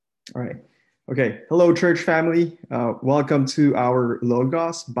All right. Okay. Hello, church family. Welcome to our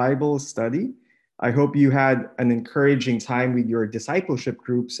Logos Bible study. I hope you had an encouraging time with your discipleship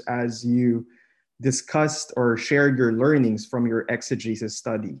groups as you discussed or shared your learnings from your exegesis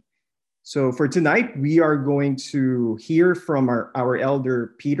study. So, for tonight, we are going to hear from our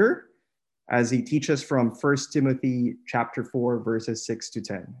elder Peter as he teaches from First Timothy chapter 4, verses 6 to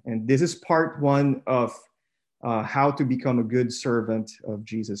 10. And this is part one of how to become a good servant of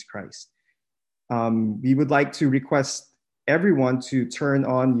Jesus Christ. We would like to request everyone to turn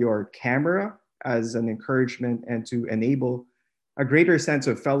on your camera as an encouragement and to enable a greater sense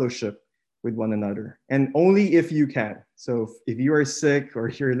of fellowship with one another, and only if you can. So if you are sick or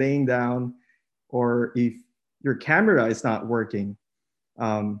you're laying down or if your camera is not working,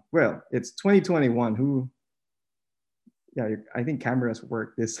 well, it's 2021. I think cameras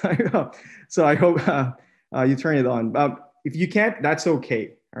work this time. So I hope you turn it on. If you can't, that's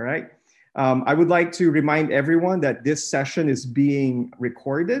okay. All right. I would like to remind everyone that this session is being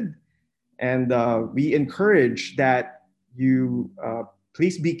recorded, and we encourage that you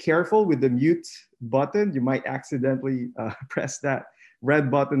please be careful with the mute button. You might accidentally press that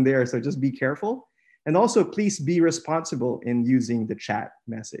red button there, so just be careful. And also, please be responsible in using the chat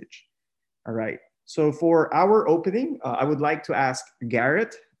message. All right. So for our opening, I would like to ask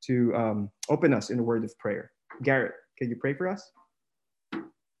Garrett to open us in a word of prayer. Garrett, can you pray for us?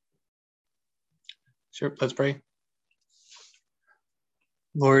 Sure, let's pray.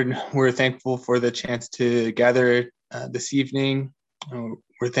 Lord, we're thankful for the chance to gather this evening.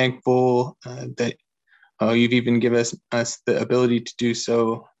 We're thankful that you've even given us the ability to do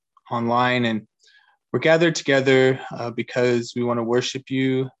so online. And we're gathered together because we want to worship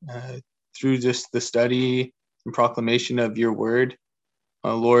you through just the study and proclamation of your word.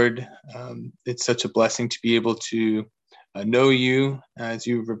 Lord, it's such a blessing to be able to know you as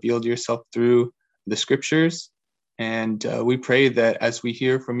you've revealed yourself through the scriptures. And we pray that as we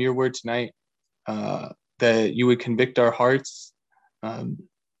hear from your word tonight, that you would convict our hearts,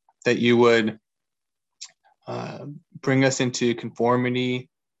 that you would bring us into conformity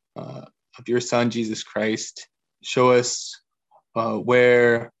of your Son, Jesus Christ. Show us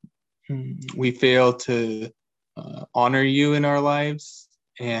where we fail to honor you in our lives,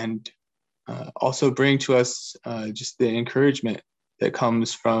 and also bring to us just the encouragement that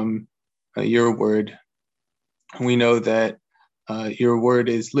comes from your word. We know that your word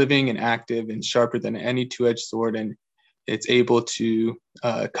is living and active and sharper than any two-edged sword, and it's able to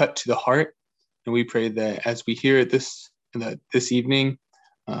cut to the heart. And we pray that as we hear it this evening,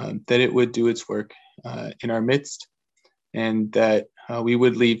 that it would do its work in our midst, and that we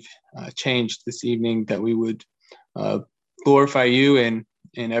would leave changed this evening, that we would glorify you in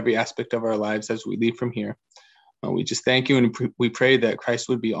every aspect of our lives as we leave from here. We just thank you, and we pray that Christ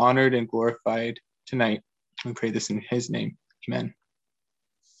would be honored and glorified tonight. We pray this in his name. Amen.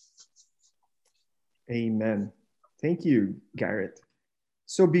 Amen. Thank you, Garrett.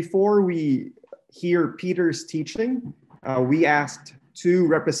 So before we hear Peter's teaching, we asked two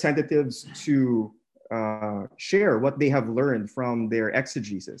representatives to share what they have learned from their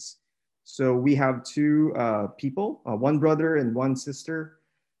exegesis. So we have two people, one brother and one sister,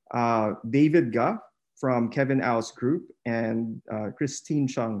 David Ga from Kevin Au's group, and Christine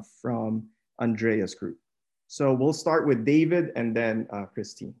Chung from Andrea's group. So we'll start with David and then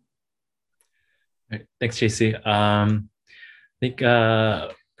Christine. Right. Thanks, JC. I think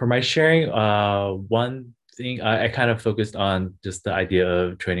for my sharing, one thing I kind of focused on just the idea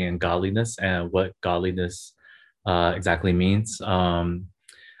of training in godliness and what godliness exactly means.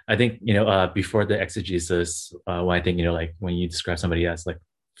 I think, before the exegesis, when I think, like when you describe somebody as like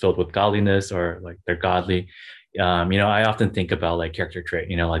filled with godliness or like they're godly, I often think about like character trait,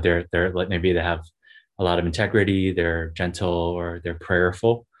 like they're like maybe they have a lot of integrity, they're gentle or they're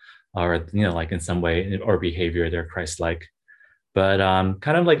prayerful, or, like in some way or behavior, they're Christ-like. But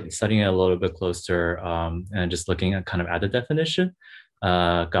kind of like studying it a little bit closer and just looking at kind of at the definition,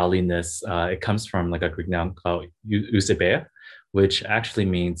 godliness, it comes from like a Greek noun called eusebeia, which actually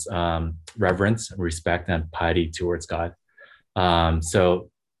means reverence, respect, and piety towards God.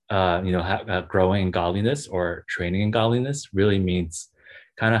 Growing in godliness or training in godliness really means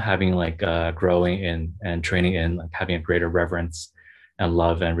kind of having like growing in and training in like having a greater reverence and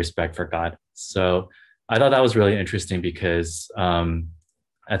love and respect for God. So I thought that was really interesting because I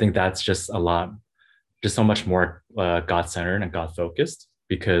think that's just so much more God-centered and God-focused.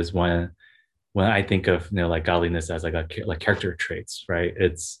 Because when I think of like godliness as like character traits, right?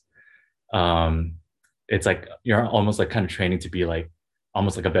 It's like you're almost like kind of training to be like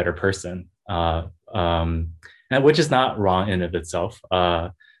almost like a better person, and which is not wrong in of itself.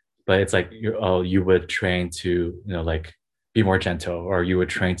 But but it's like you would train to like be more gentle, or you would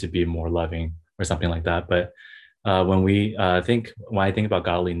train to be more loving or something like that. But when I think about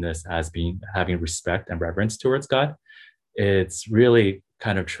godliness as having respect and reverence towards God, it's really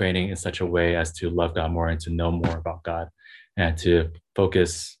kind of training in such a way as to love God more and to know more about God, and to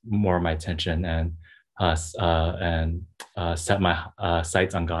focus more of my attention and set my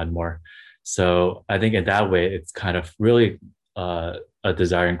sights on God more. So I think in that way, it's kind of really a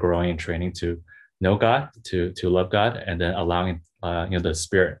desire and growing and training to know God, to love God, and then allowing the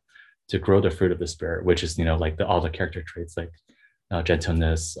Spirit to grow the fruit of the Spirit, which is like all the character traits like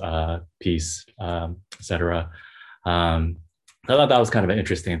gentleness, peace, etc. I thought that was kind of an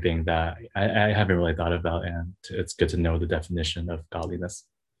interesting thing that I haven't really thought about, and it's good to know the definition of godliness.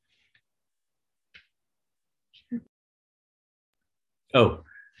 Oh,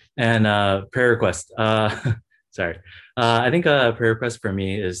 and prayer request. Sorry. I think a prayer request for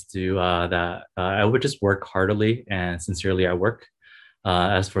me is that I would just work heartily and sincerely at work,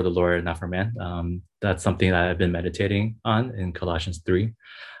 as for the Lord, not for man. That's something that I've been meditating on in Colossians 3.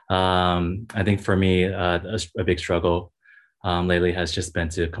 I think for me, a big struggle lately has just been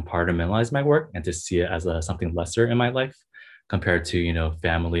to compartmentalize my work and to see it as something lesser in my life compared to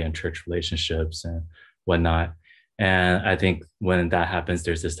family and church relationships and whatnot. And I think when that happens,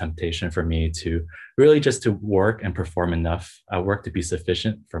 there's this temptation for me to really just to work and perform enough at work to be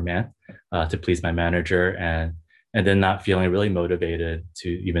sufficient for man, to please my manager, and then not feeling really motivated to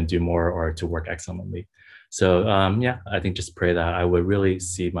even do more or to work excellently. So I think just pray that I would really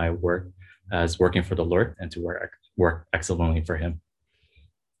see my work as working for the Lord and to work excellently for Him.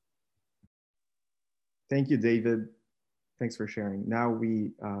 Thank you, David. Thanks for sharing. Now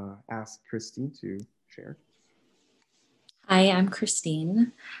we ask Christine to share. Hi, I'm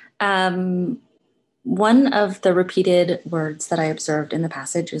Christine. One of the repeated words that I observed in the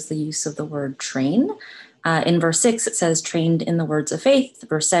passage is the use of the word train. In verse 6, it says, trained in the words of faith.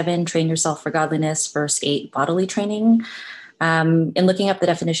 Verse 7, train yourself for godliness. Verse 8, bodily training. In looking up the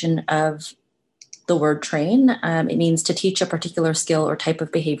definition of the word train, it means to teach a particular skill or type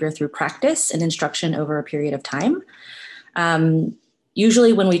of behavior through practice and instruction over a period of time.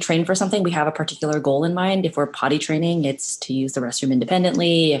 Usually when we train for something, we have a particular goal in mind. If we're potty training, it's to use the restroom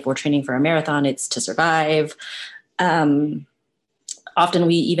independently. If we're training for a marathon, it's to survive. Often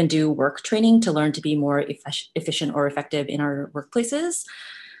we even do work training to learn to be more efficient or effective in our workplaces.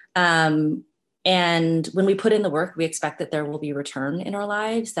 And when we put in the work, we expect that there will be return in our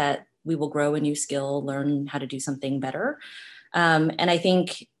lives, that we will grow a new skill, learn how to do something better. And I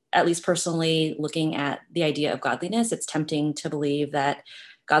think, at least personally, looking at the idea of godliness, it's tempting to believe that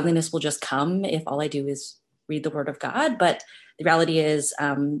godliness will just come if all I do is read the word of God. But the reality is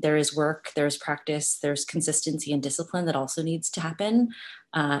there is work, there's practice, there's consistency and discipline that also needs to happen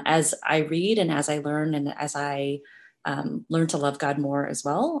as I read and as I learn and as I learn to love God more as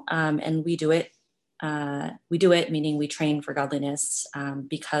well. And we do it, meaning we train for godliness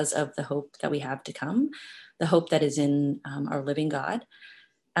because of the hope that we have to come, the hope that is in our living God.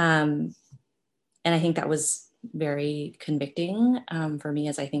 And I think that was very convicting for me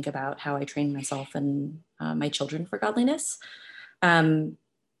as I think about how I train myself and my children for godliness.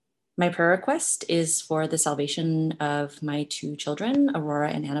 My prayer request is for the salvation of my two children, Aurora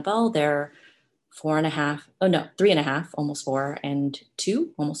and Annabelle. They're 3.5, almost 4, and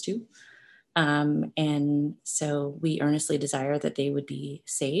 2, almost 2. And so we earnestly desire that they would be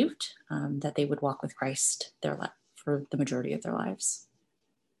saved, that they would walk with Christ for the majority of their lives.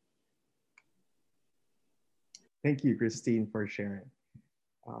 Thank you, Christine, for sharing.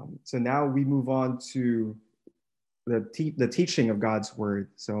 So now we move on to the teaching of God's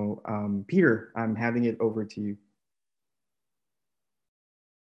word. So Peter, I'm handing it over to you.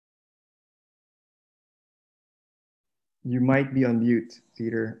 You might be on mute,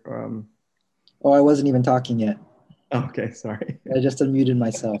 Peter. Oh, I wasn't even talking yet. Okay, sorry. I just unmuted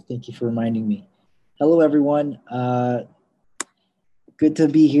myself. Thank you for reminding me. Hello, everyone. Good to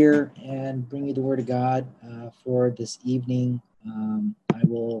be here and bring you the word of God for this evening. I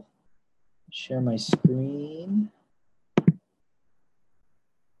will share my screen.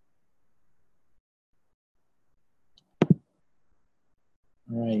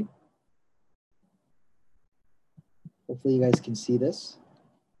 All right. Hopefully you guys can see this.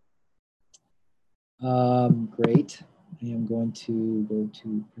 Great. I am going to go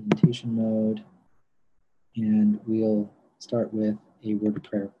to presentation mode and we'll start with a word of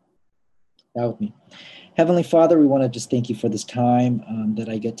prayer. Bow with me. Heavenly Father, we want to just thank you for this time that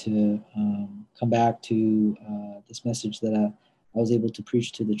I get to come back to this message that I was able to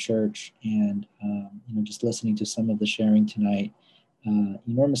preach to the church, and just listening to some of the sharing tonight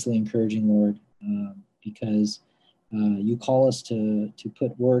enormously encouraging, Lord, because you call us to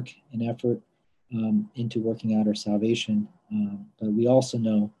put work and effort into working out our salvation. But we also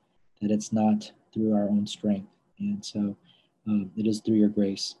know that it's not through our own strength. And so it is through your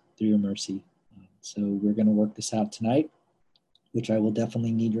grace, through your mercy. So we're going to work this out tonight, which I will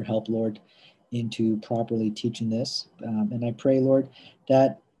definitely need your help, Lord, into properly teaching this. And I pray, Lord,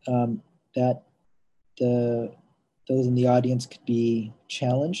 that that those in the audience could be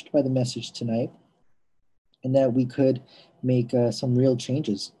challenged by the message tonight, and that we could make some real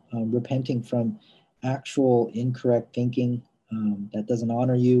changes, repenting from actual incorrect thinking that doesn't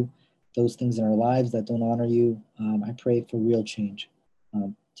honor you, those things in our lives that don't honor you. I pray for real change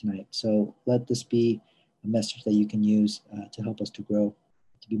tonight. So let this be a message that you can use to help us to grow,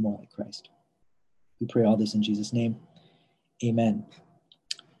 to be more like Christ. We pray all this in Jesus' name. Amen.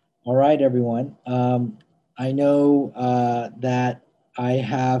 All right, everyone. I know that I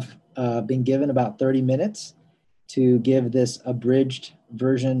have been given about 30 minutes to give this abridged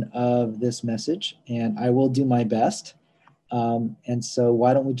version of this message, and I will do my best. And so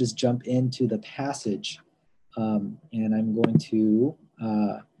why don't we just jump into the passage, and I'm going to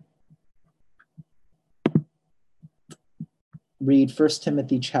read 1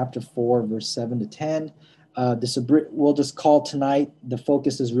 Timothy chapter 4, verse 7 to 10. We'll just call tonight, the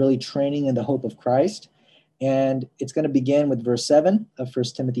focus is really training in the hope of Christ. And it's going to begin with verse 7 of 1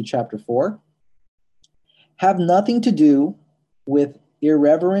 Timothy chapter 4. Have nothing to do with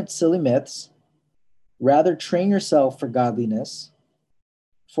irreverent, silly myths. Rather, train yourself for godliness.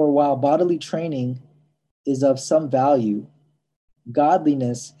 For while bodily training is of some value,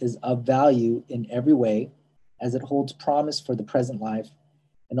 godliness is of value in every way, as it holds promise for the present life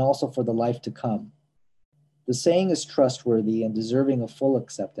and also for the life to come. The saying is trustworthy and deserving of full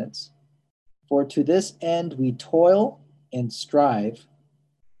acceptance. For to this end we toil and strive,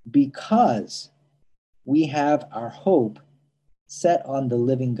 because we have our hope set on the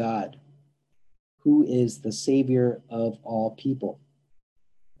living God, who is the Savior of all people,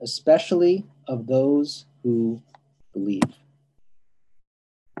 especially of those who believe.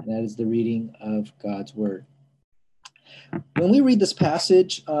 And that is the reading of God's word. When we read this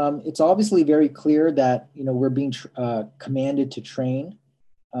passage, it's obviously very clear that we're being commanded to train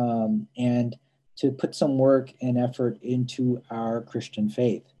and to put some work and effort into our Christian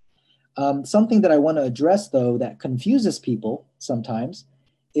faith. Something that I want to address, though, that confuses people sometimes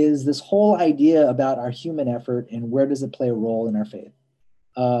is this whole idea about our human effort and where does it play a role in our faith.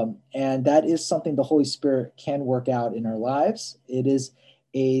 And that is something the Holy Spirit can work out in our lives. It is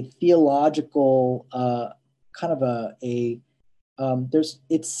a theological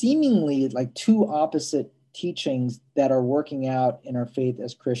it's seemingly like two opposite teachings that are working out in our faith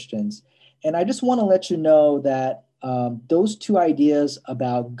as Christians. And I just want to let you know that those two ideas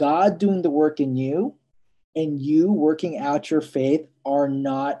about God doing the work in you and you working out your faith are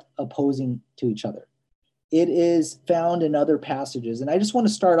not opposing to each other. It is found in other passages. And I just want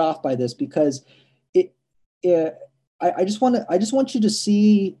to start off by this because I just want you to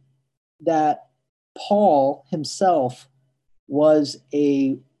see that Paul himself was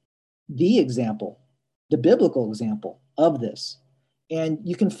the example, the biblical example of this. And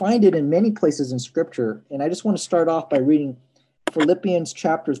you can find it in many places in Scripture. And I just want to start off by reading Philippians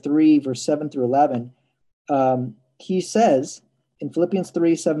chapter 3, verse 7 through 11. He says in Philippians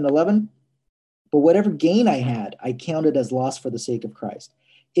 3, 7 to 11, but whatever gain I had, I counted as loss for the sake of Christ.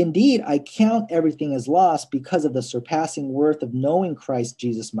 Indeed, I count everything as loss because of the surpassing worth of knowing Christ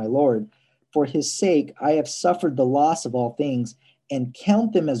Jesus my Lord. For his sake, I have suffered the loss of all things and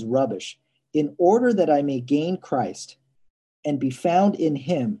count them as rubbish, in order that I may gain Christ and be found in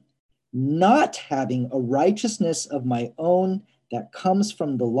him, not having a righteousness of my own that comes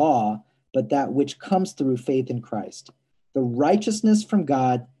from the law, but that which comes through faith in Christ, the righteousness from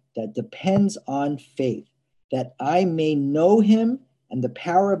God that depends on faith, that I may know him and the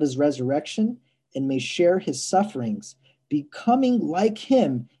power of his resurrection and may share his sufferings, becoming like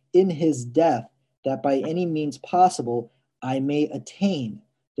him in his death, that by any means possible I may attain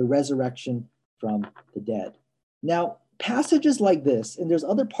the resurrection from the dead. Now, passages like this, and there's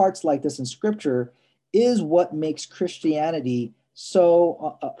other parts like this in Scripture, is what makes Christianity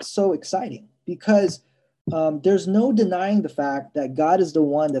so exciting, because there's no denying the fact that God is the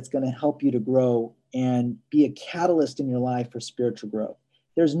one that's going to help you to grow and be a catalyst in your life for spiritual growth.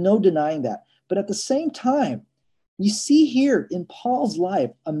 There's no denying that. But at the same time, you see here in Paul's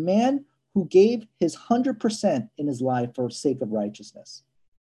life, a man who gave his 100% in his life for sake of righteousness.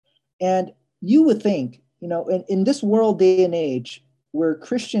 And you would think, in this world, day and age, where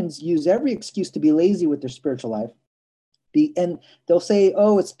Christians use every excuse to be lazy with their spiritual life, And they'll say,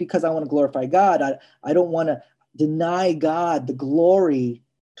 oh, it's because I want to glorify God. I don't want to deny God the glory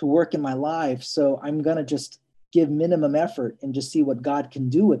to work in my life. So I'm going to just give minimum effort and just see what God can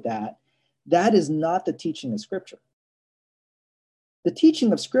do with that. That is not the teaching of Scripture. The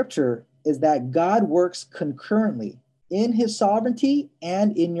teaching of Scripture is that God works concurrently in his sovereignty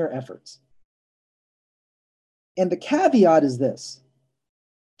and in your efforts. And the caveat is this,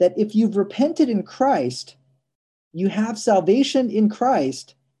 that if you've repented in Christ, you have salvation in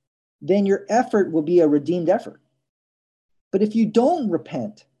Christ, then your effort will be a redeemed effort. But if you don't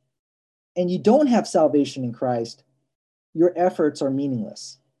repent and you don't have salvation in Christ, your efforts are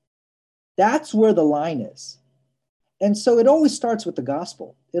meaningless. That's where the line is. And so it always starts with the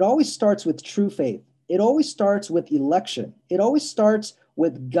gospel. It always starts with true faith. It always starts with election. It always starts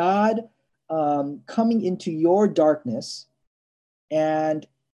with God coming into your darkness and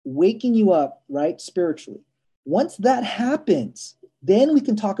waking you up, right, spiritually. Once that happens, then we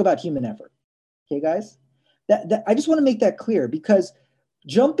can talk about human effort. Okay, guys? That I just want to make that clear, because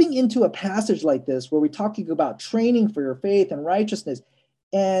jumping into a passage like this where we're talking about training for your faith and righteousness,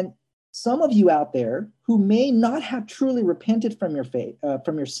 and some of you out there who may not have truly repented from your faith,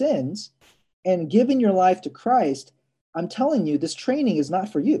 from your sins, and given your life to Christ, I'm telling you, this training is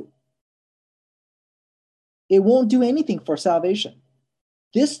not for you. It won't do anything for salvation.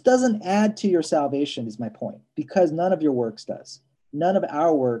 This doesn't add to your salvation, is my point, because none of your works does. None of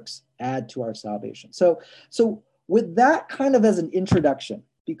our works add to our salvation. So with that kind of as an introduction,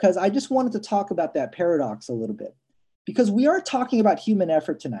 because I just wanted to talk about that paradox a little bit, because we are talking about human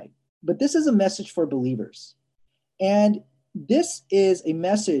effort tonight, but this is a message for believers. And this is a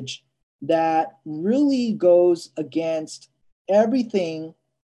message that really goes against everything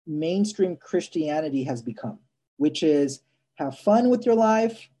mainstream Christianity has become, which is have fun with your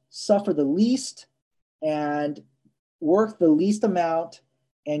life, suffer the least, and work the least amount,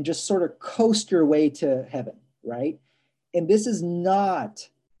 and just sort of coast your way to heaven, right? And this is not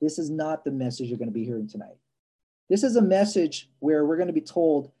the message you're going to be hearing tonight. This is a message where we're going to be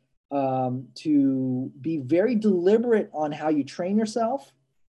told to be very deliberate on how you train yourself,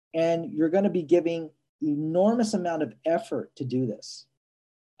 and you're going to be giving enormous amount of effort to do this.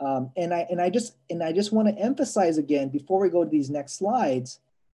 And I just want to emphasize again, before we go to these next slides,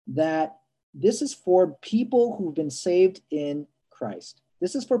 that this is for people who've been saved in Christ.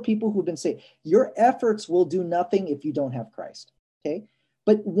 This is for people who've been saved. Your efforts will do nothing if you don't have Christ, okay?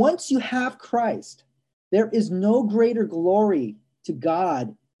 But once you have Christ, there is no greater glory to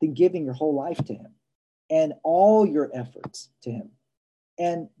God than giving your whole life to him and all your efforts to him.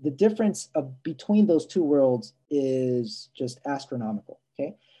 And the difference between those two worlds is just astronomical,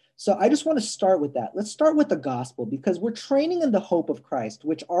 okay? So I just want to start with that. Let's start with the gospel, because we're training in the hope of Christ,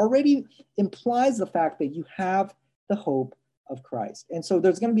 which already implies the fact that you have the hope of Christ. And so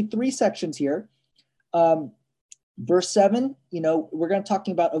there's going to be three sections here. Verse 7, we're going to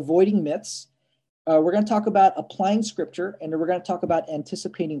talking about avoiding myths. We're going to talk about applying scripture, and then we're going to talk about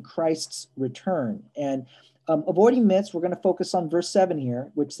anticipating Christ's return. And avoiding myths, we're going to focus on verse 7 here,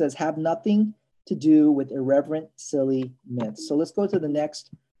 which says, have nothing to do with irreverent, silly myths. So let's go to the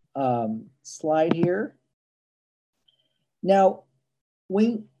next slide here. Now,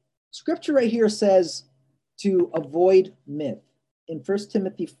 when scripture right here says to avoid myth in 1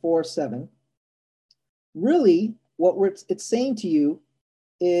 Timothy 4:7, really what it's saying to you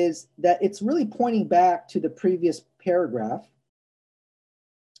is that it's really pointing back to the previous paragraph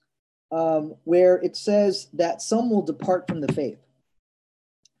where it says that some will depart from the faith.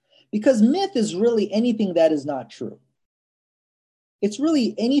 Because myth is really anything that is not true. It's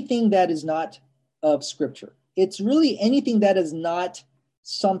really anything that is not of scripture. It's really anything that is not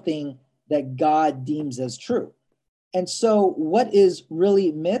something that God deems as true. And so what is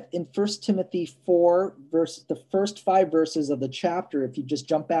really myth in 1 Timothy 4, the first 5 verses of the chapter, if you just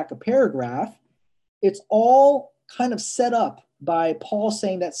jump back a paragraph, it's all kind of set up by Paul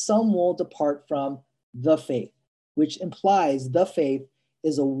saying that some will depart from the faith, which implies the faith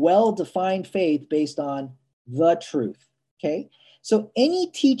is a well-defined faith based on the truth, okay? So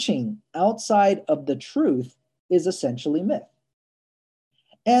any teaching outside of the truth is essentially myth.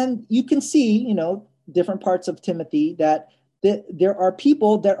 And you can see, different parts of Timothy that there are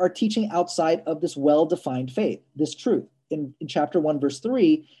people that are teaching outside of this well-defined faith, this truth. In chapter 1, verse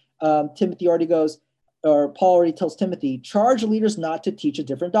 3, Timothy already goes, or Paul already tells Timothy, charge leaders not to teach a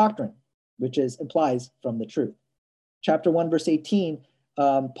different doctrine, which implies from the truth. Chapter 1, verse 18,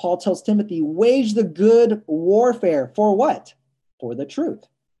 Paul tells Timothy, wage the good warfare for what? For the truth,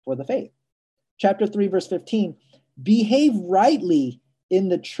 for the faith. Chapter 3, verse 15, behave rightly in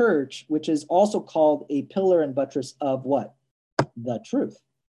the church, which is also called a pillar and buttress of what? The truth,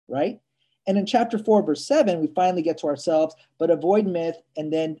 right? And in chapter 4, verse 7, we finally get to ourselves, but avoid myth.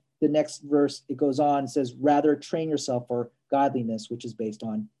 And then the next verse, it goes on and says, rather train yourself for godliness, which is based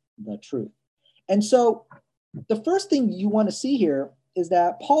on the truth. And so the first thing you want to see here is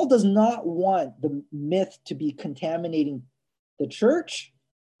that Paul does not want the myth to be contaminating the church.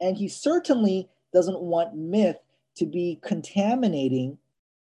 And he certainly doesn't want myth to be contaminating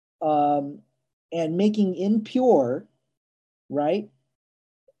and making impure, right,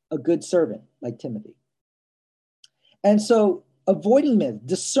 a good servant like Timothy. And so avoiding myth,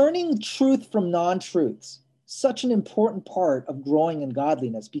 discerning truth from non-truths, such an important part of growing in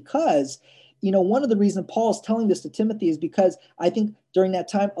godliness, because, you know, one of the reasons Paul is telling this to Timothy is because I think during that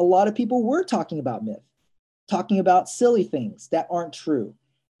time, a lot of people were talking about myth, talking about silly things that aren't true,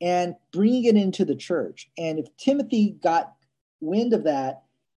 and bringing it into the church. And if Timothy got wind of that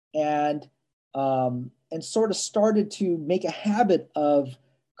and sort of started to make a habit of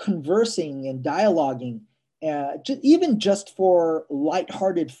conversing and dialoguing, even just for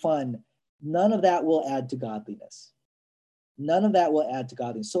lighthearted fun, none of that will add to godliness. None of that will add to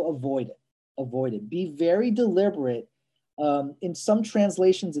godliness. So avoid it. Avoid it. Be very deliberate. In some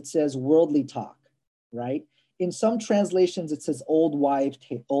translations, it says worldly talk, right? In some translations, it says old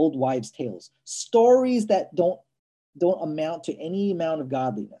wives' tales, stories that don't amount to any amount of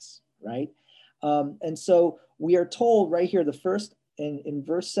godliness, right? And so we are told right here, the first in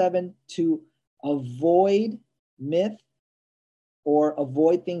verse 7, to avoid myth or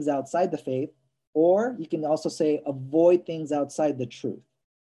avoid things outside the faith, or you can also say avoid things outside the truth.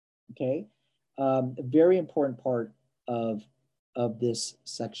 Okay, a very important part of this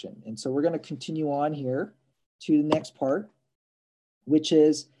section. And so we're going to continue on here to the next part, which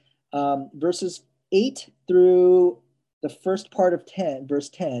is verses 8 through the first part of 10, verse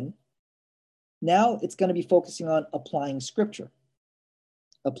 10. Now it's going to be focusing on applying scripture.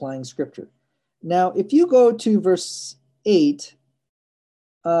 Applying scripture. Now, if you go to verse 8,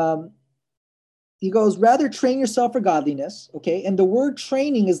 he goes, rather train yourself for godliness, okay? And the word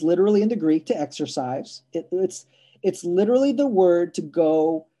training is literally in the Greek to exercise. It's literally the word to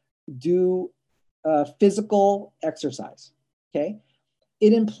go do physical exercise, okay?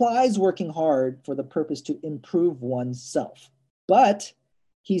 It implies working hard for the purpose to improve oneself, but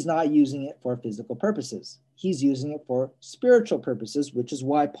he's not using it for physical purposes. He's using it for spiritual purposes, which is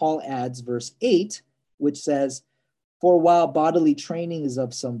why Paul adds verse 8, which says, for while bodily training is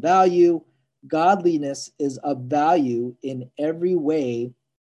of some value, godliness is of value in every way,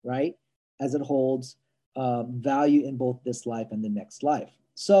 right? As it holds value in both this life and the next life.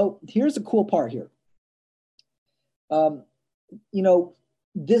 So here's a cool part here. You know,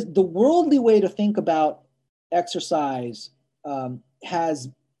 the worldly way to think about exercise has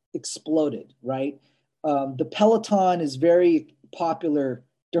exploded, right? The Peloton is very popular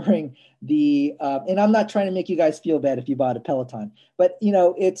during the, and I'm not trying to make you guys feel bad if you bought a Peloton, but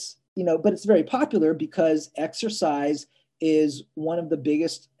but it's very popular because exercise is one of the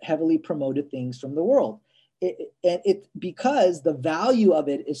biggest heavily promoted things from the world. Because the value of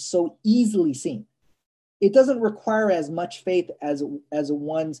it is so easily seen. It doesn't require as much faith as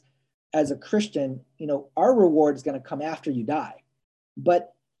a Christian. You know, our reward is going to come after you die.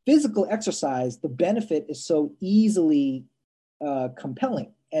 But physical exercise, the benefit is so easily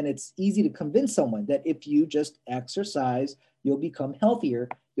compelling, and it's easy to convince someone that if you just exercise, you'll become healthier,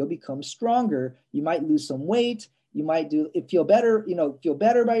 you'll become stronger, you might lose some weight, you might feel better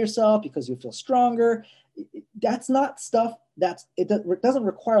by yourself because you feel stronger. That's not stuff it doesn't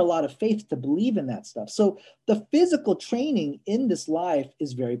require a lot of faith to believe in that stuff. So the physical training in this life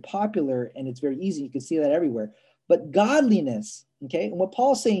is very popular and it's very easy. You can see that everywhere. But godliness, okay, and what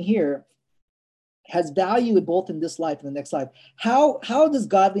Paul's saying here has value both in this life and the next life. How does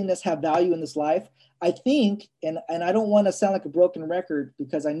godliness have value in this life? I think, and I don't want to sound like a broken record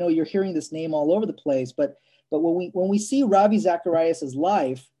because I know you're hearing this name all over the place, but when we see Ravi Zacharias'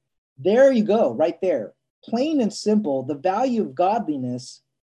 life, there you go, right there. Plain and simple, the value of godliness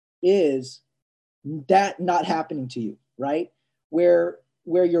is that not happening to you, right? Where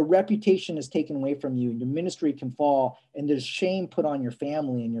your reputation is taken away from you and your ministry can fall and there's shame put on your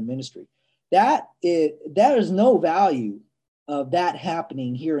family and your ministry. That is no value of that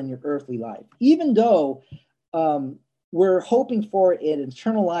happening here in your earthly life. Even though we're hoping for an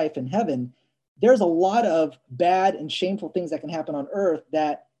eternal life in heaven, there's a lot of bad and shameful things that can happen on earth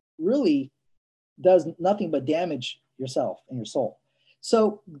that really does nothing but damage yourself and your soul.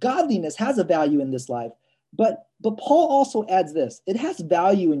 So godliness has a value in this life, but Paul also adds this: it has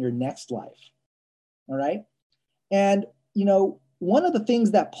value in your next life. All right. And, one of the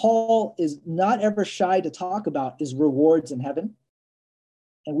things that Paul is not ever shy to talk about is rewards in heaven.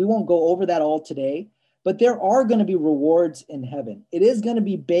 And we won't go over that all today, but there are going to be rewards in heaven. It is going to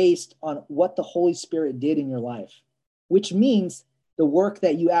be based on what the Holy Spirit did in your life, which means the work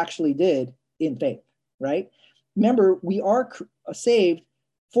that you actually did in faith, right? Remember, we are saved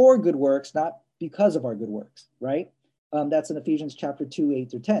for good works, not because of our good works, right? That's in Ephesians chapter 2, 8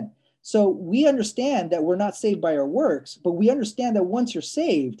 through 10. So we understand that we're not saved by our works, but we understand that once you're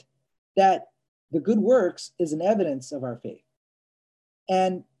saved, that the good works is an evidence of our faith.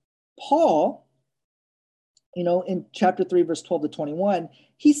 And Paul, in chapter 3, verse 12 to 21,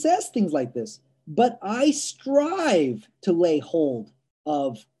 he says things like this, but I strive to lay hold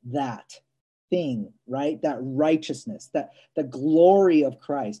of that thing, right? That righteousness, that the glory of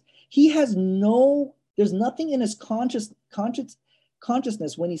Christ. He has there's nothing in his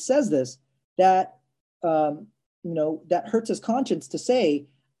consciousness when he says this that that hurts his conscience to say,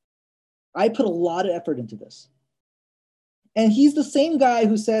 I put a lot of effort into this. And he's the same guy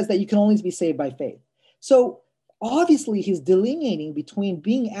who says that you can only be saved by faith. So obviously he's delineating between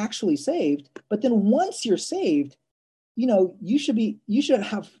being actually saved, but then once you're saved, you should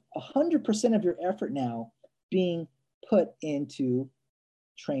have 100% of your effort now being put into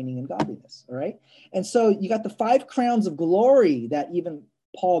training in godliness. All right. And so you got the 5 crowns of glory that even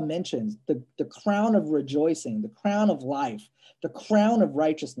Paul mentions, the crown of rejoicing, the crown of life, the crown of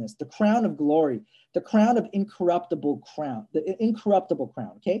righteousness, the crown of glory, the crown of incorruptible crown, the incorruptible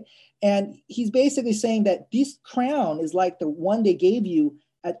crown. Okay. And he's basically saying that this crown is like the one they gave you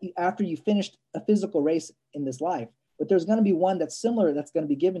after you finished a physical race in this life. But there's going to be one that's similar that's going to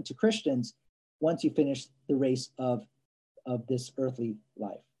be given to Christians once you finish the race of this earthly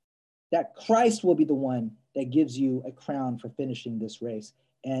life. That Christ will be the one that gives you a crown for finishing this race,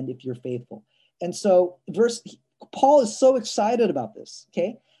 and if you're faithful. And so Paul is so excited about this,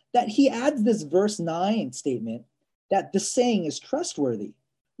 okay, that he adds this verse 9 statement that the saying is trustworthy,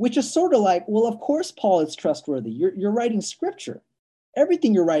 which is sort of like, well, of course, Paul is trustworthy. You're writing scripture.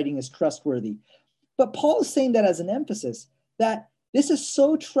 Everything you're writing is trustworthy. But Paul is saying that as an emphasis, that this is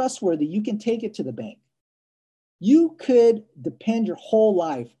so trustworthy, you can take it to the bank. You could depend your whole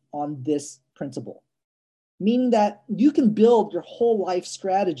life on this principle, meaning that you can build your whole life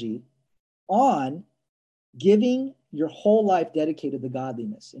strategy on giving your whole life dedicated to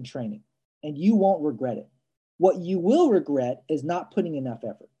godliness and training, and you won't regret it. What you will regret is not putting enough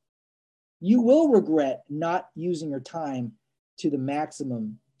effort. You will regret not using your time to the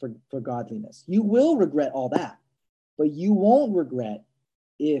maximum for godliness. You will regret all that, but you won't regret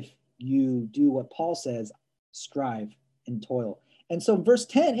if you do what Paul says, strive and toil. And so verse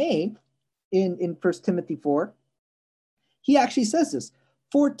 10a in 1 Timothy 4, he actually says this,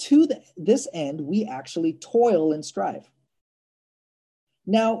 for to this end we actually toil and strive.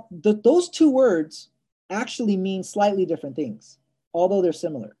 Now, those 2 words actually mean slightly different things, although they're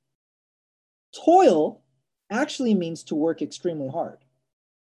similar. Toil actually means to work extremely hard.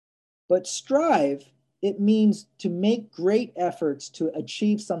 But strive, it means to make great efforts to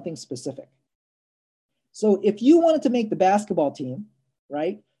achieve something specific. So if you wanted to make the basketball team,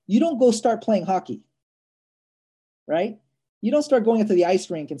 right, you don't go start playing hockey, right? You don't start going into the ice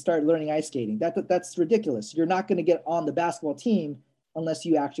rink and start learning ice skating. That's ridiculous. You're not going to get on the basketball team unless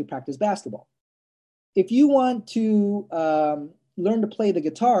you actually practice basketball. If you want to learn to play the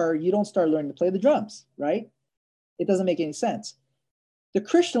guitar, you don't start learning to play the drums, right? It doesn't make any sense. The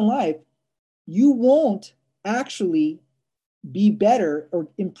Christian life, you won't actually be better or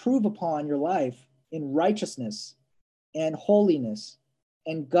improve upon your life in righteousness and holiness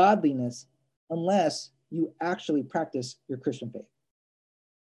and godliness unless you actually practice your Christian faith.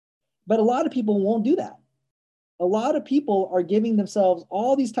 But a lot of people won't do that. A lot of people are giving themselves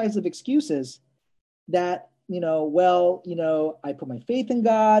all these types of excuses that, I put my faith in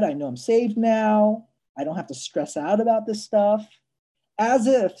God. I know I'm saved now. I don't have to stress out about this stuff. As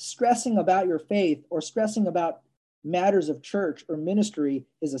if stressing about your faith or stressing about matters of church or ministry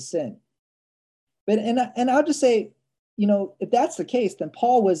is a sin. But and I'll just say, if that's the case, then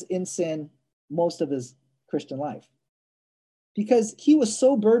Paul was in sin most of his Christian life, because he was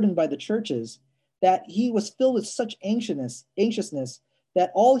so burdened by the churches that he was filled with such anxiousness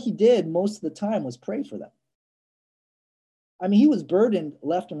that all he did most of the time was pray for them. I mean, he was burdened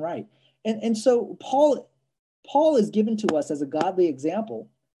left and right. And so Paul is given to us as a godly example,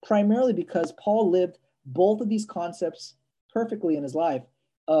 primarily because Paul lived both of these concepts perfectly in his life,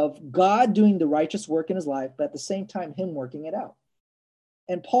 of God doing the righteous work in his life, but at the same time, him working it out.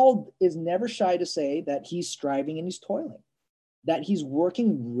 And Paul is never shy to say that he's striving and he's toiling, that he's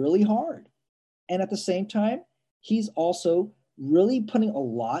working really hard. And at the same time, he's also really putting a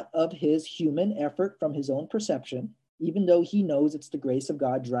lot of his human effort from his own perception, even though he knows it's the grace of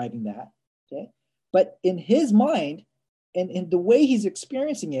God driving that. Okay. But in his mind and in the way he's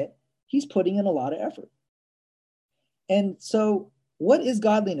experiencing it, he's putting in a lot of effort. And so what is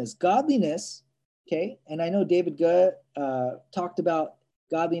godliness? Godliness, okay, and I know David Gutt talked about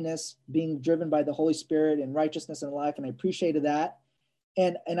godliness being driven by the Holy Spirit and righteousness in life, and I appreciated that.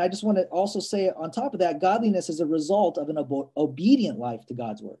 And I just want to also say on top of that, godliness is a result of an obedient life to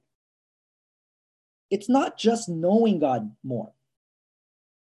God's word. It's not just knowing God more.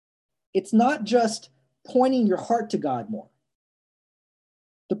 It's not just pointing your heart to God more.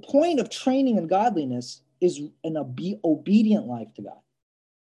 The point of training in godliness is an obedient life to God.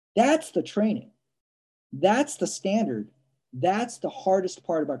 That's the training. That's the standard. That's the hardest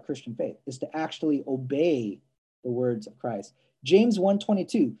part about Christian faith, is to actually obey the words of Christ. James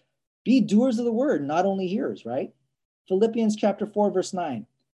 1:22, be doers of the word, not only hearers, right? Philippians chapter 4, verse 9,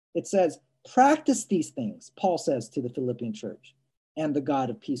 it says, practice these things, Paul says to the Philippian church, and the God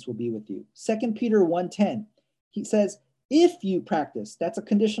of peace will be with you. 2 Peter 1:10, he says, if you practice, that's a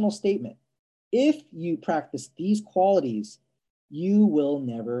conditional statement. If you practice these qualities, you will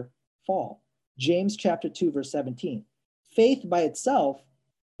never fall. James chapter 2, verse 17, faith by itself,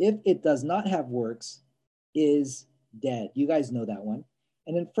 if it does not have works, is dead. You guys know that one.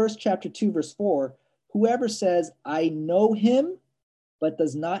 And in 1 chapter 2, verse 4, whoever says, I know him, but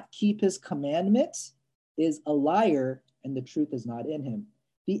does not keep his commandments is a liar, and the truth is not in him.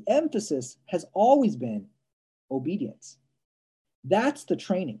 The emphasis has always been obedience. That's the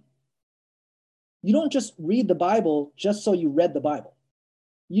training. You don't just read the Bible just so you read the Bible.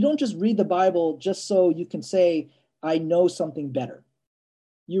 You don't just read the Bible just so you can say, I know something better.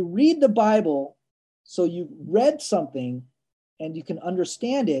 You read the Bible so you read something and you can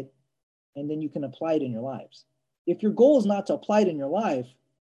understand it, and then you can apply it in your lives. If your goal is not to apply it in your life,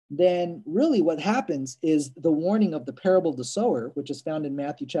 then really what happens is the warning of the parable of the sower, which is found in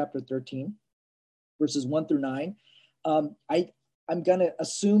Matthew chapter 13, verses 1 through 9. I'm going to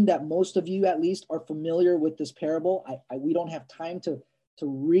assume that most of you at least are familiar with this parable. We don't have time to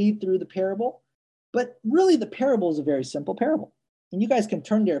read through the parable, but really the parable is a very simple parable. And you guys can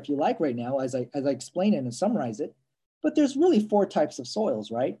turn there if you like right now as I explain it and summarize it. But there's really 4 types of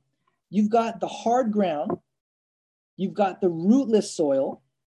soils, right? You've got the hard ground, you've got the rootless soil,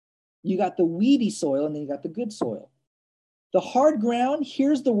 you got the weedy soil, and then you got the good soil. The hard ground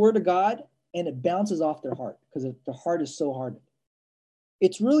hears the word of God and it bounces off their heart because the heart is so hardened.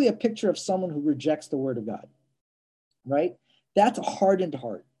 It's really a picture of someone who rejects the word of God, right? That's a hardened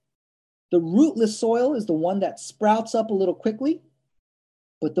heart. The rootless soil is the one that sprouts up a little quickly,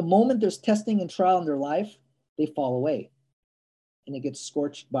 but the moment there's testing and trial in their life, they fall away and it gets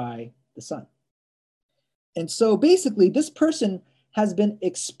scorched by the sun. And so basically this person has been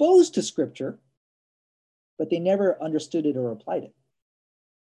exposed to scripture, but they never understood it or applied it.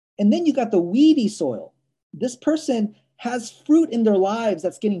 And then you got the weedy soil. This person has fruit in their lives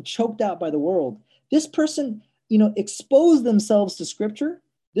that's getting choked out by the world. This person, exposed themselves to scripture.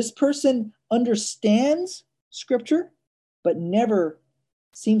 This person understands scripture, but never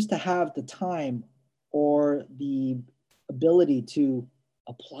seems to have the time or the ability to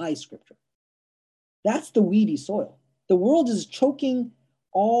apply scripture. That's the weedy soil. The world is choking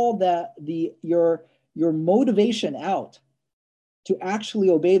all your motivation out to actually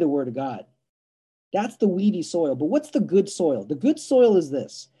obey the word of God. That's the weedy soil. But what's the good soil? The good soil is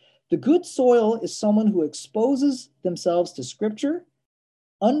this. The good soil is someone who exposes themselves to scripture,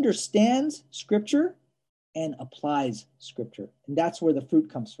 understands scripture, and applies scripture. And that's where the fruit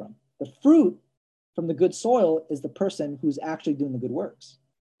comes from. The fruit from the good soil is the person who's actually doing the good works,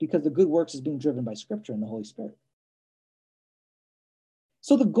 because the good works is being driven by scripture and the Holy Spirit.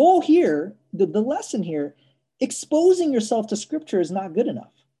 So the goal here, the lesson here, exposing yourself to scripture is not good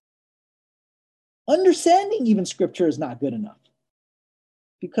enough. Understanding even scripture is not good enough,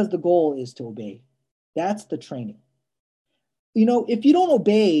 because the goal is to obey. That's the training. If you don't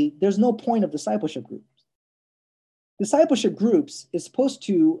obey, there's no point of discipleship groups. Discipleship groups is supposed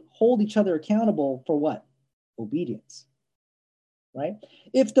to hold each other accountable for what? Obedience, right?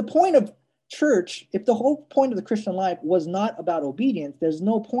 If the point of church, if the whole point of the Christian life was not about obedience, there's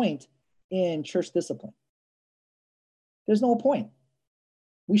no point in church discipline. There's no point.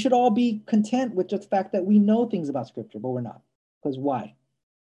 We should all be content with just the fact that we know things about scripture, but we're not. Because why?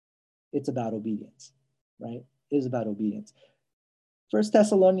 It's about obedience, right? It is about obedience. 1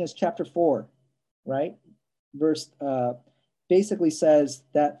 Thessalonians chapter 4, right? Verse basically says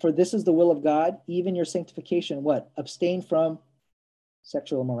that for this is the will of God, even your sanctification, what? Abstain from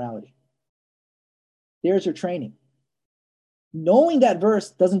sexual immorality. There's your training. Knowing that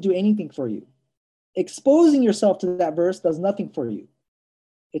verse doesn't do anything for you. Exposing yourself to that verse does nothing for you.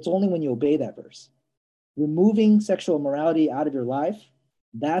 It's only when you obey that verse. Removing sexual immorality out of your life,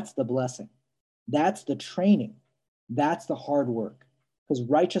 that's the blessing. That's the training. That's the hard work. Because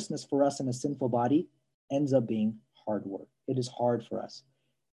righteousness for us in a sinful body ends up being hard work. It is hard for us.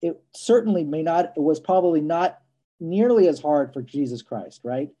 It certainly it was probably not nearly as hard for Jesus Christ,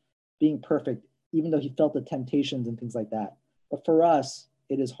 right? Being perfect, even though he felt the temptations and things like that. But for us,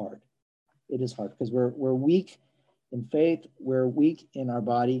 it is hard. It is hard because we're weak in faith, we're weak in our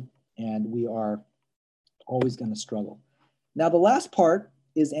body, and we are always going to struggle. Now, the last part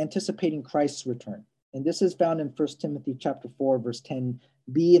is anticipating Christ's return. And this is found in 1 Timothy chapter 4, verse 10b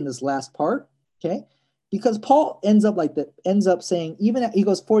in this last part, okay? Because Paul ends up saying, he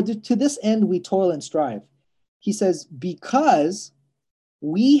goes, for to this end we toil and strive. He says, because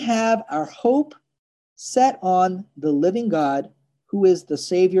we have our hope set on the living God, who is the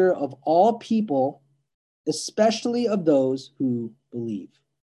Savior of all people, especially of those who believe.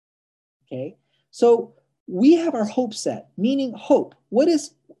 Okay? So we have our hope set, meaning hope. What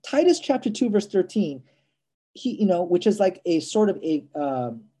is Titus chapter 2, verse 13? Which is like a sort of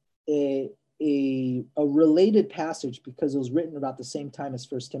a related passage because it was written about the same time as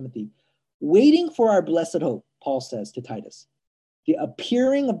 1 Timothy. Waiting for our blessed hope, Paul says to Titus, the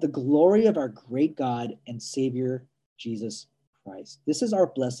appearing of the glory of our great God and Savior, Jesus Christ. This is our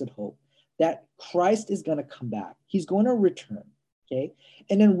blessed hope, that Christ is going to come back. He's going to return, okay?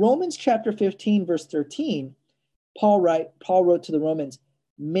 And in Romans chapter 15, verse 13, Paul wrote to the Romans,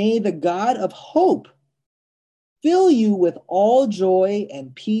 may the God of hope fill you with all joy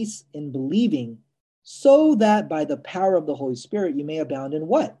and peace in believing, so that by the power of the Holy Spirit you may abound in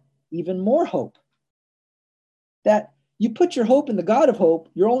what? Even more hope. That you put your hope in the God of hope,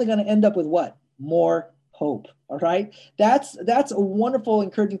 you're only going to end up with what? More hope. All right. That's a wonderful,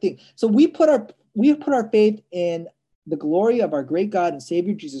 encouraging thing. So we put our faith in the glory of our great God and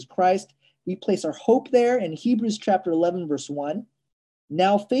Savior Jesus Christ. We place our hope there in Hebrews chapter 11, verse 1.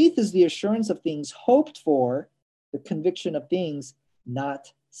 Now faith is the assurance of things hoped for, the conviction of things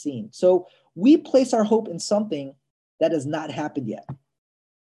not seen. So we place our hope in something that has not happened yet.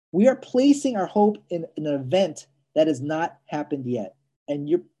 We are placing our hope in an event that has not happened yet. And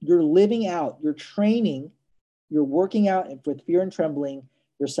you're living out, you're training, you're working out with fear and trembling,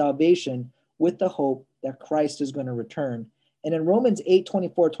 your salvation with the hope that Christ is going to return. And in Romans 8,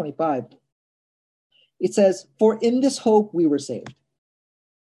 24, 25, it says, for in this hope we were saved.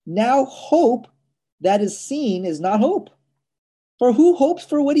 Now hope that is seen is not hope. For who hopes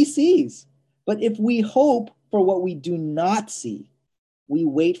for what he sees? But if we hope for what we do not see, we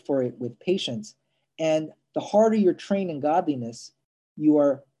wait for it with patience. And the harder you're trained in godliness, you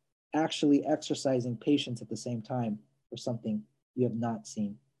are actually exercising patience at the same time for something you have not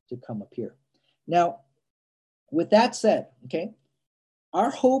seen to come appear. Now, with that said, okay,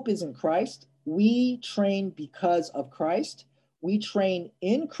 our hope is in Christ. We train because of Christ. We train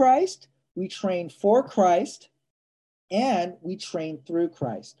in Christ. We train for Christ. And we train through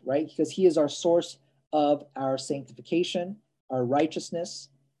Christ, right? Because he is our source of our sanctification, our righteousness,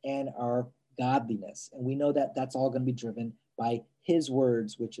 and our godliness. And we know that that's all going to be driven by his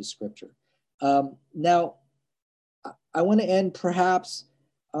words, which is scripture. Now, I want to end perhaps,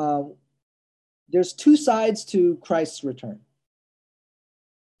 there's two sides to Christ's return.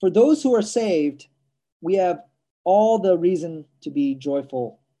 For those who are saved, we have all the reason to be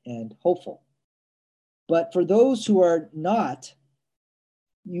joyful and hopeful. But for those who are not,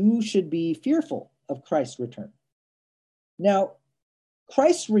 you should be fearful of Christ's return. Now,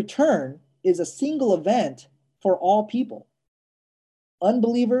 Christ's return is a single event for all people.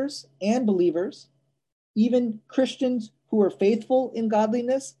 Unbelievers and believers, even Christians who are faithful in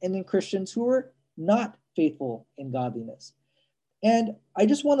godliness, and then Christians who are not faithful in godliness. And I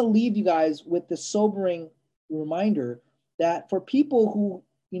just want to leave you guys with this sobering reminder that for people who,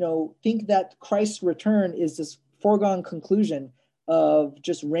 think that Christ's return is this foregone conclusion of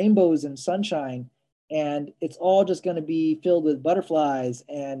just rainbows and sunshine, and it's all just going to be filled with butterflies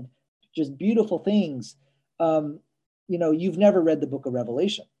and just beautiful things, you've never read the book of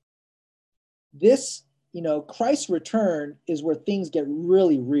Revelation. This, Christ's return is where things get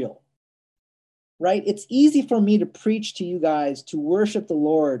really real, right? It's easy for me to preach to you guys to worship the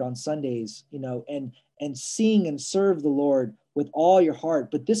Lord on Sundays, and sing and serve the Lord with all your heart.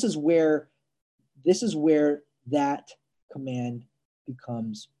 But this is where that command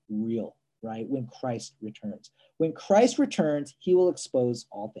becomes real, right? When Christ returns. When Christ returns, he will expose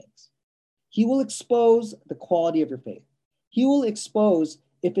all things. He will expose the quality of your faith. He will expose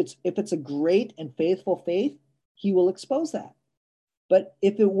if it's a great and faithful faith, he will expose that. But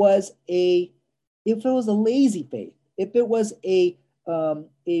if it was a lazy faith, if it was a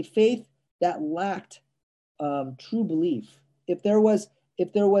faith that lacked true belief, if there was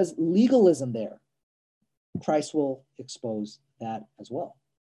legalism there, Christ will expose that as well.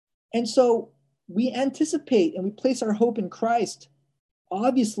 And so we anticipate and we place our hope in Christ,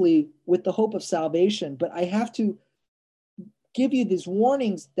 obviously with the hope of salvation. But I have to give you these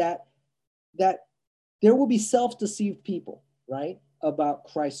warnings that there will be self-deceived people, right, about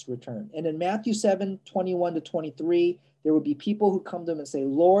Christ's return. And in Matthew 7:21-23, there will be people who come to him and say,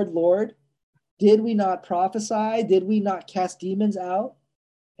 Lord, Lord, did we not prophesy? Did we not cast demons out?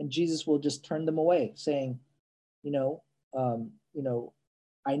 And Jesus will just turn them away, saying,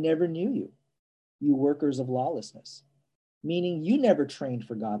 I never knew you, you workers of lawlessness. Meaning you never trained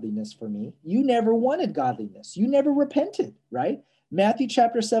for godliness for me. You never wanted godliness. You never repented, right? Matthew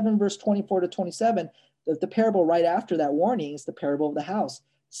chapter 7, verse 24-27, the parable right after that warning is the parable of the house.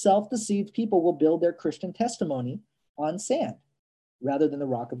 Self-deceived people will build their Christian testimony on sand rather than the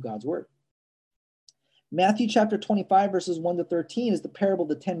rock of God's word. Matthew chapter 25, verses 1-13 is the parable of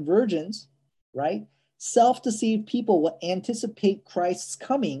the 10 virgins, right? Self-deceived people will anticipate Christ's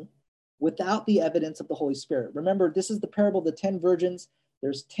coming without the evidence of the Holy Spirit. Remember, this is the parable of the 10 virgins.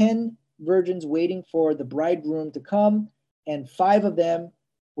 There's 10 virgins waiting for the bridegroom to come, and 5 of them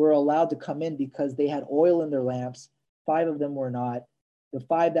were allowed to come in because they had oil in their lamps. 5 of them were not. The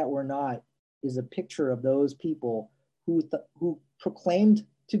 5 that were not is a picture of those people who proclaimed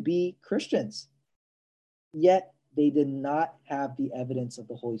to be Christians, yet they did not have the evidence of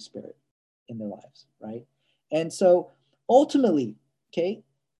the Holy Spirit in their lives, right? And so ultimately, okay,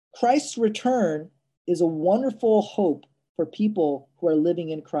 Christ's return is a wonderful hope for people who are living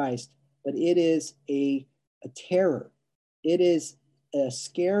in Christ, but it is a terror. It is a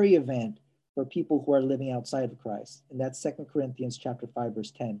scary event for people who are living outside of Christ. And that's 2 Corinthians chapter 5,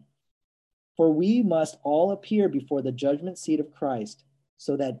 verse 10. For we must all appear before the judgment seat of Christ,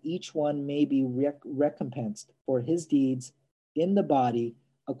 so that each one may be recompensed for his deeds in the body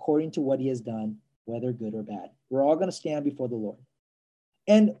according to what he has done, whether good or bad. We're all going to stand before the Lord.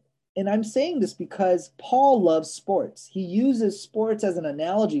 And I'm saying this because Paul loves sports. He uses sports as an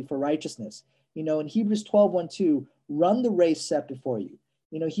analogy for righteousness. In Hebrews 12:1-2, run the race set before you.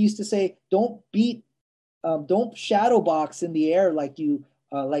 He used to say, don't shadow box in the air like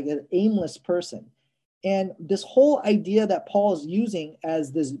an aimless person. And this whole idea that Paul is using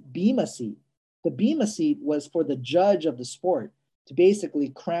as this bema seat, the bema seat was for the judge of the sport to basically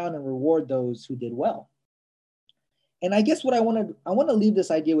crown and reward those who did well. And I guess what I want to leave this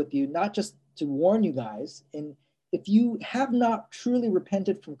idea with you, not just to warn you guys. And if you have not truly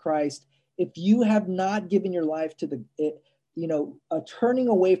repented from Christ, if you have not given your life to turning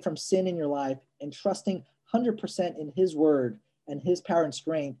away from sin in your life and trusting 100% in his word and his power and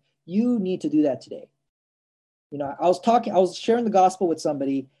strength, you need to do that today. I was sharing the gospel with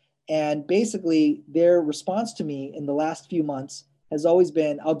somebody, and basically their response to me in the last few months has always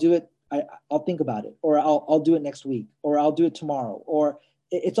been, I'll do it. I'll think about it, or I'll do it next week, or I'll do it tomorrow, or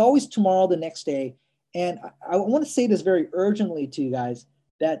it's always tomorrow, the next day. And I want to say this very urgently to you guys,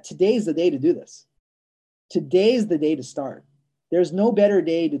 that today is the day to do this. Today is the day to start. There's no better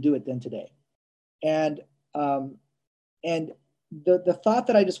day to do it than today. And the thought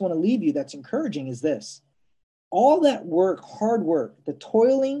that I just want to leave you that's encouraging is this. All that work, hard work, the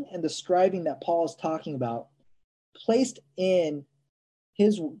toiling and the striving that Paul is talking about, placed in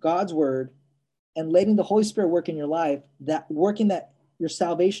God's word and letting the Holy Spirit work in your life, that working that your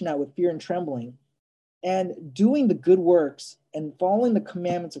salvation out with fear and trembling, and doing the good works and following the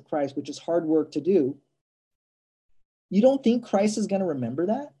commandments of Christ, which is hard work to do, you don't think Christ is going to remember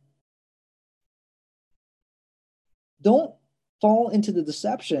that? Don't fall into the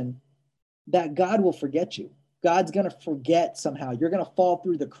deception that God will forget you. God's going to forget somehow. You're going to fall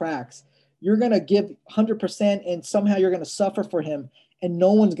through the cracks. You're going to give 100% and somehow you're going to suffer for him and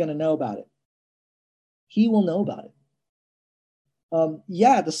no one's going to know about it. He will know about it.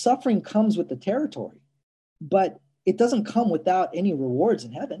 The suffering comes with the territory, but it doesn't come without any rewards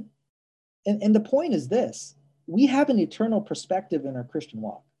in heaven. And the point is this: we have an eternal perspective in our Christian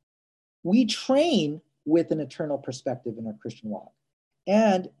walk. We train with an eternal perspective in our Christian walk.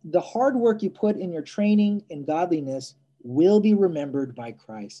 And the hard work you put in your training in godliness will be remembered by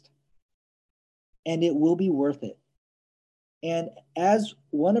Christ. And it will be worth it. And as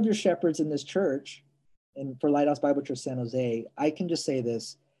one of your shepherds in this church, and for Lighthouse Bible Church San Jose, I can just say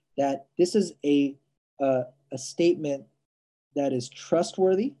this, that this is a statement that is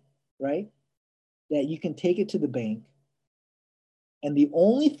trustworthy, right? That you can take it to the bank. And the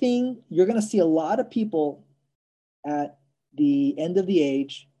only thing, you're going to see a lot of people at the end of the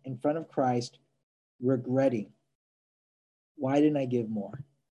age in front of Christ, regretting, why didn't I give more?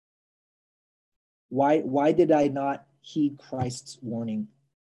 Why did I not heed Christ's warning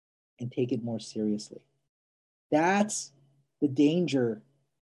and take it more seriously? That's the danger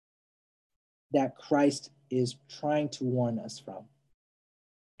that Christ is trying to warn us from.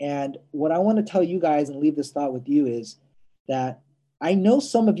 And what I want to tell you guys and leave this thought with you is that I know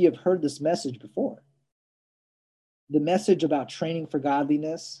some of you have heard this message before. The message about training for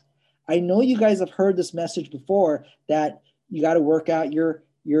godliness. I know you guys have heard this message before, that you got to work out your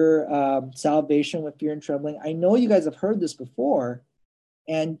salvation with fear and trembling. I know you guys have heard this before,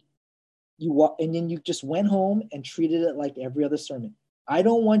 and then you just went home and treated it like every other sermon. I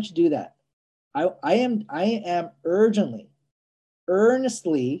don't want you to do that. I am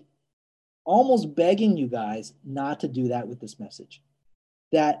earnestly, almost begging you guys not to do that with this message.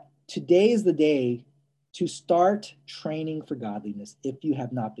 That today is the day to start training for godliness if you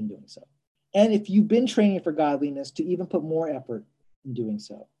have not been doing so. And if you've been training for godliness, to even put more effort in doing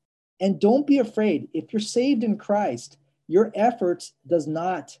so. And don't be afraid. If you're saved in Christ, your efforts does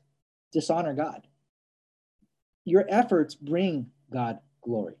not dishonor God. Your efforts bring God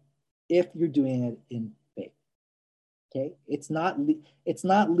glory if you're doing it in faith. Okay? It's not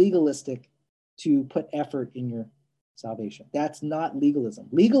legalistic to put effort in your salvation. That's not legalism.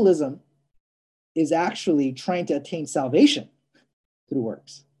 Legalism is actually trying to attain salvation through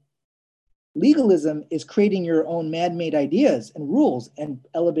works. Legalism is creating your own man-made ideas and rules and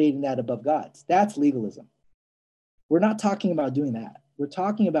elevating that above God's. That's legalism. We're not talking about doing that. We're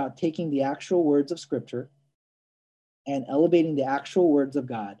talking about taking the actual words of Scripture and elevating the actual words of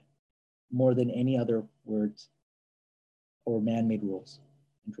God more than any other words or man-made rules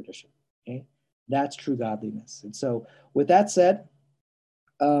and tradition. Okay? That's true godliness. And so with that said,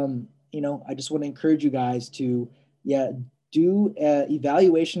 I just want to encourage you guys to, do an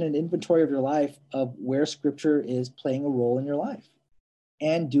evaluation and inventory of your life of where Scripture is playing a role in your life,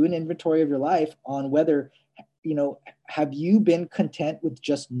 and do an inventory of your life on whether, have you been content with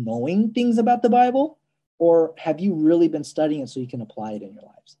just knowing things about the Bible, or have you really been studying it so you can apply it in your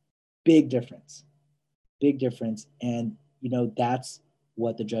lives? Big difference. And, that's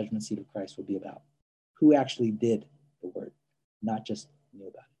what the judgment seat of Christ will be about. Who actually did the word, not just knew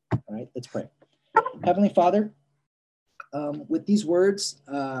about it. All right, let's pray. Heavenly Father, with these words,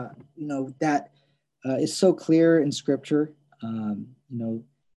 that is so clear in Scripture,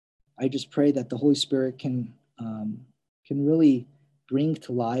 I just pray that the Holy Spirit can really bring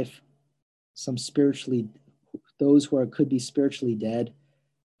to life those who could be spiritually dead.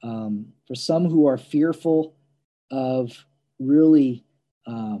 For some who are fearful of really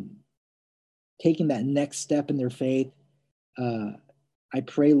taking that next step in their faith, I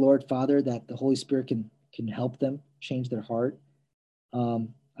pray, Lord Father, that the Holy Spirit can help them change their heart.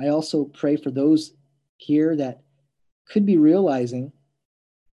 I also pray for those here that could be realizing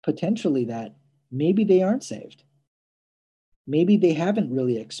potentially that maybe they aren't saved. Maybe they haven't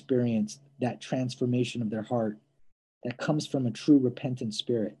really experienced that transformation of their heart that comes from a true repentant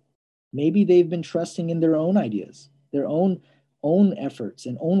spirit. Maybe they've been trusting in their own ideas, their own efforts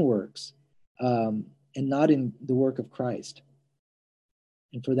and own works, and not in the work of Christ.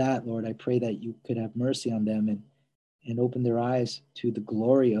 And for that, Lord, I pray that you could have mercy on them and open their eyes to the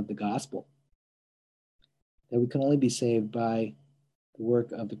glory of the gospel, that we can only be saved by the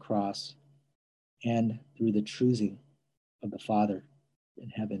work of the cross and through the choosing of the Father in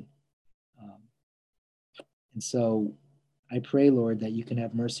heaven. And so I pray, Lord, that you can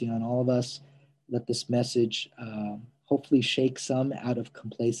have mercy on all of us. Let this message hopefully shake some out of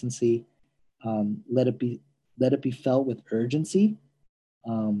complacency. Let it be felt with urgency.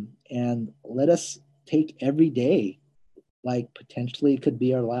 And let us take every day like potentially it could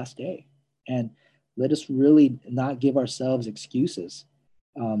be our last day. And let us really not give ourselves excuses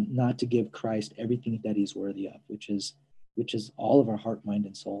not to give Christ everything that he's worthy of, which is all of our heart, mind,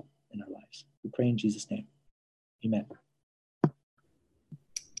 and soul in our lives. We pray in Jesus' name. Amen.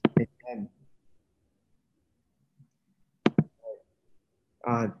 Amen.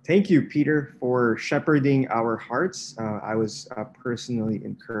 Thank you, Peter, for shepherding our hearts. I was personally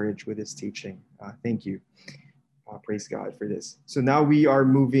encouraged with his teaching. Thank you. Praise God for this. So now we are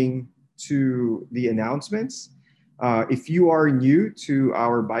moving to the announcements. If you are new to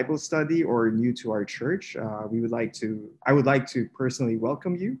our Bible study or new to our church, I would like to personally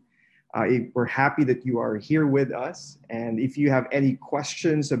welcome you. We're happy that you are here with us. And if you have any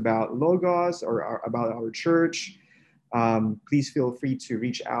questions about Logos or about our church, please feel free to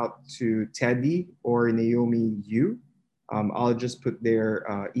reach out to Teddy or Naomi Yu. I'll just put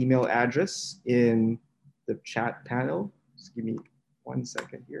their email address in the chat panel Just give me 1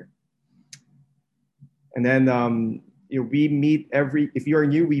 second here. And then we meet if you are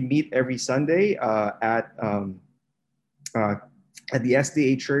new, we meet every Sunday at the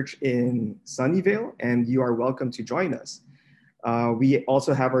SDA Church in Sunnyvale, and you are welcome to join us. We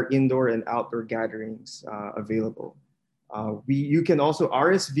also have our indoor and outdoor gatherings available. You can also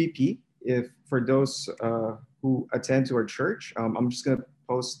RSVP for those who attend to our church. I'm just going to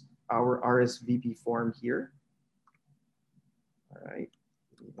post our RSVP form here. All right,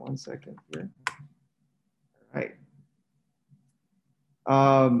 give me 1 second here. All right.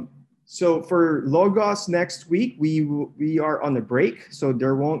 So for Logos next week, we are on a break, so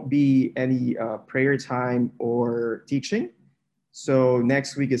there won't be any prayer time or teaching. So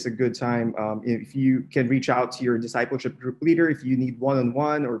next week is a good time. If you can reach out to your discipleship group leader, if you need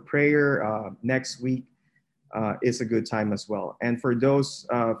one-on-one or prayer, next week is a good time as well. And for those,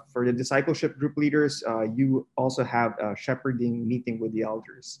 for the discipleship group leaders, you also have a shepherding meeting with the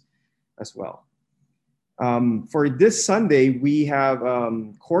elders as well. For this Sunday, we have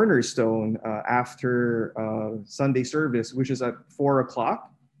Cornerstone after Sunday service, which is at 4 o'clock.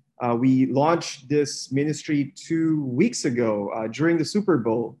 We launched this ministry 2 weeks ago during the Super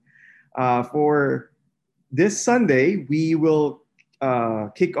Bowl. For this Sunday, we will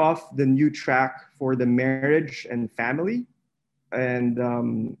kick off the new track for the marriage and family.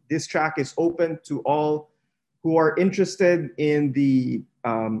 And this track is open to all who are interested in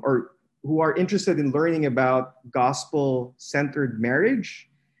who are interested in learning about gospel-centered marriage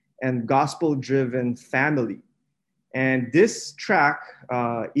and gospel-driven family. And this track,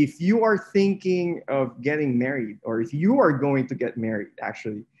 if you are thinking of getting married, or if you are going to get married,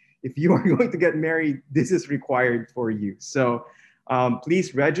 actually, if you are going to get married, this is required for you. So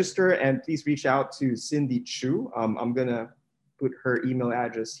please register and please reach out to Cindy Chu. I'm going to put her email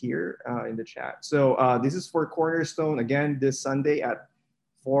address here in the chat. So this is for Cornerstone, again, this Sunday at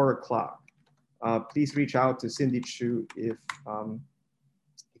 4 o'clock. Please reach out to Cindy Chu if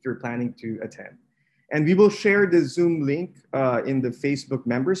you're planning to attend. And we will share the Zoom link in the Facebook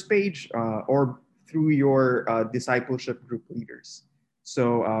members page or through your discipleship group leaders.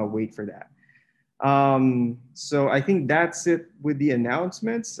 So wait for that. So I think that's it with the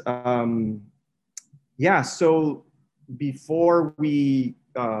announcements. Yeah, so before we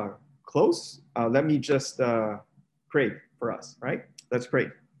close, let me just pray for us, right? Let's pray.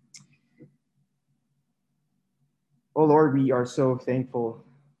 Oh Lord, we are so thankful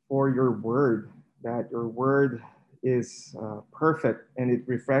for your word, that your word is perfect and it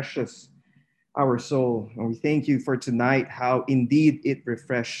refreshes our soul. And we thank you for tonight, how indeed it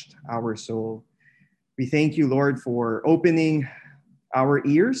refreshed our soul. We thank you, Lord, for opening our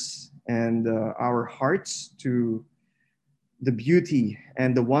ears and our hearts to the beauty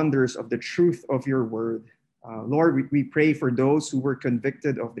and the wonders of the truth of your word. Lord, we pray for those who were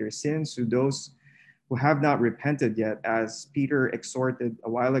convicted of their sins, to those who have not repented yet, as Peter exhorted a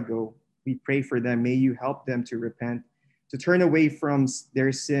while ago. We pray for them. May you help them to repent, to turn away from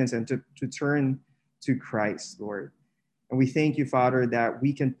their sins and to turn to Christ, Lord. And we thank you, Father, that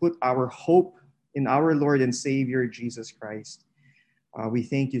we can put our hope in our Lord and Savior, Jesus Christ. We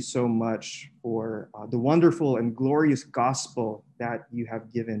thank you so much for the wonderful and glorious gospel that you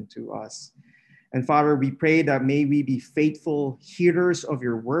have given to us. And Father, we pray that may we be faithful hearers of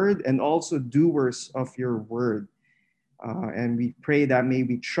your word and also doers of your word. And we pray that may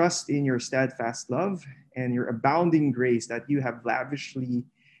we trust in your steadfast love and your abounding grace that you have lavishly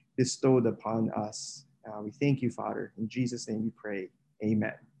bestowed upon us. We thank you, Father. In Jesus' name we pray.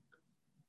 Amen.